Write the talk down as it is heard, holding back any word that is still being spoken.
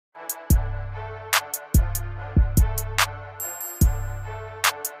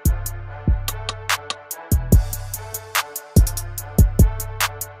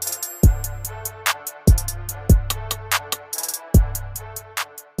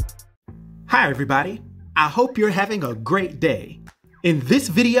Hi everybody, I hope you're having a great day. In this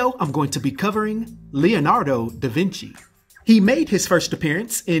video, I'm going to be covering Leonardo da Vinci. He made his first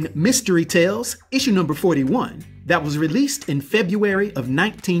appearance in Mystery Tales, issue number 41, that was released in February of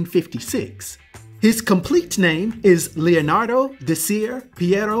 1956. His complete name is Leonardo di Ser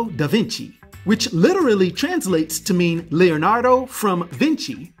Piero da Vinci, which literally translates to mean Leonardo from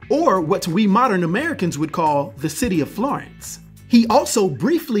Vinci, or what we modern Americans would call the city of Florence. He also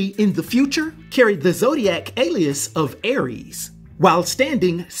briefly in the future carried the zodiac alias of Aries, while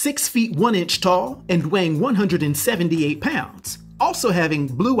standing 6 feet 1 inch tall and weighing 178 pounds, also having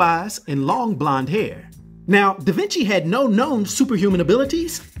blue eyes and long blonde hair. Now, Da Vinci had no known superhuman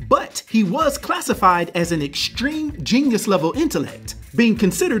abilities, but he was classified as an extreme genius level intellect, being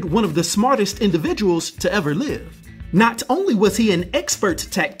considered one of the smartest individuals to ever live. Not only was he an expert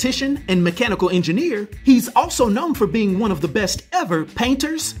tactician and mechanical engineer, he's also known for being one of the best ever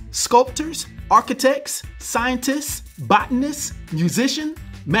painters, sculptors, architects, scientists, botanists, musician,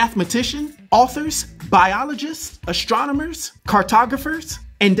 mathematician, authors, biologists, astronomers, cartographers,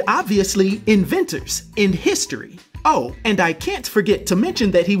 and obviously inventors in history. Oh, and I can't forget to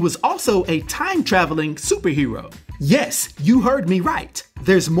mention that he was also a time-traveling superhero. Yes, you heard me right.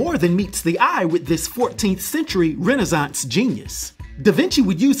 There's more than meets the eye with this 14th century Renaissance genius. Da Vinci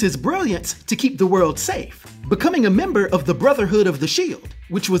would use his brilliance to keep the world safe, becoming a member of the Brotherhood of the S.H.I.E.L.D,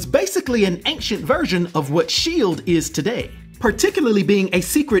 which was basically an ancient version of what S.H.I.E.L.D is today, particularly being a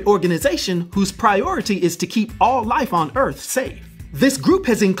secret organization whose priority is to keep all life on Earth safe. This group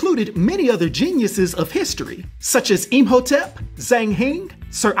has included many other geniuses of history, such as Imhotep, Zhang Hing,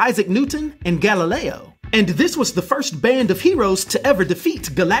 Sir Isaac Newton, and Galileo. And this was the first band of heroes to ever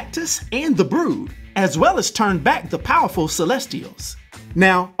defeat Galactus and The Brood, as well as turn back the powerful Celestials.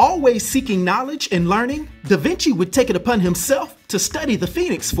 Now, always seeking knowledge and learning, Da Vinci would take it upon himself to study the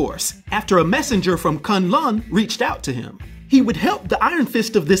Phoenix Force after a messenger from Kunlun reached out to him. He would help the Iron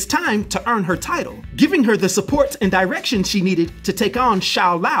Fist of this time to earn her title, giving her the support and direction she needed to take on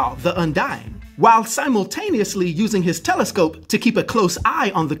S.H.I.E.L.D the Undying, while simultaneously using his telescope to keep a close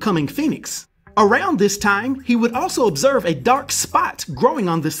eye on the coming Phoenix. Around this time, he would also observe a dark spot growing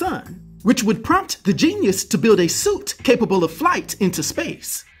on the sun, which would prompt the genius to build a suit capable of flight into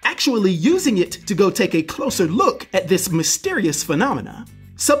space, actually using it to go take a closer look at this mysterious phenomena.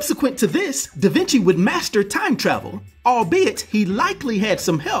 Subsequent to this, Da Vinci would master time travel, albeit he likely had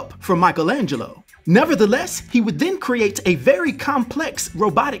some help from Michelangelo. Nevertheless, he would then create a very complex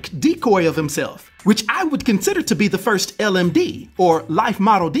robotic decoy of himself, which I would consider to be the first LMD, or Life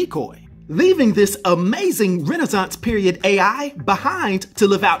Model Decoy, leaving this amazing Renaissance period AI behind to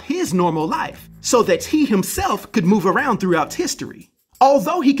live out his normal life, so that he himself could move around throughout history.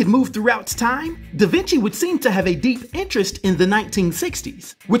 Although he could move throughout time, Da Vinci would seem to have a deep interest in the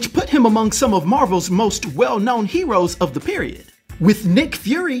 1960s, which put him among some of Marvel's most well-known heroes of the period, with Nick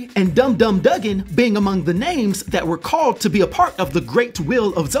Fury and Dum Dum Dugan being among the names that were called to be a part of the Great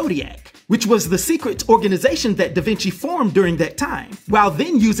Wheel of Zodiac, which was the secret organization that Da Vinci formed during that time, while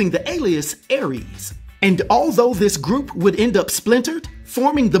then using the alias Aries. And although this group would end up splintered,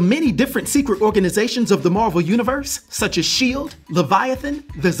 forming the many different secret organizations of the Marvel Universe, such as S.H.I.E.L.D, Leviathan,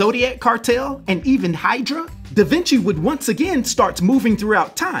 the Zodiac Cartel, and even Hydra, Da Vinci would once again start moving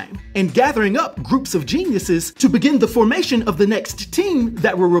throughout time and gathering up groups of geniuses to begin the formation of the next team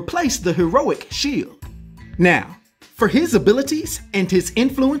that will replace the heroic S.H.I.E.L.D. Now, for his abilities and his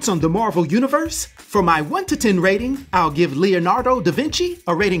influence on the Marvel Universe, for my 1 to 10 rating, I'll give Leonardo da Vinci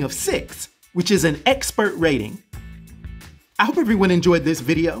a rating of 6, which is an expert rating. I hope everyone enjoyed this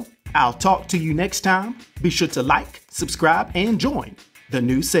video. I'll talk to you next time. Be sure to like, subscribe, and join the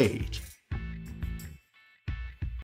new Sage.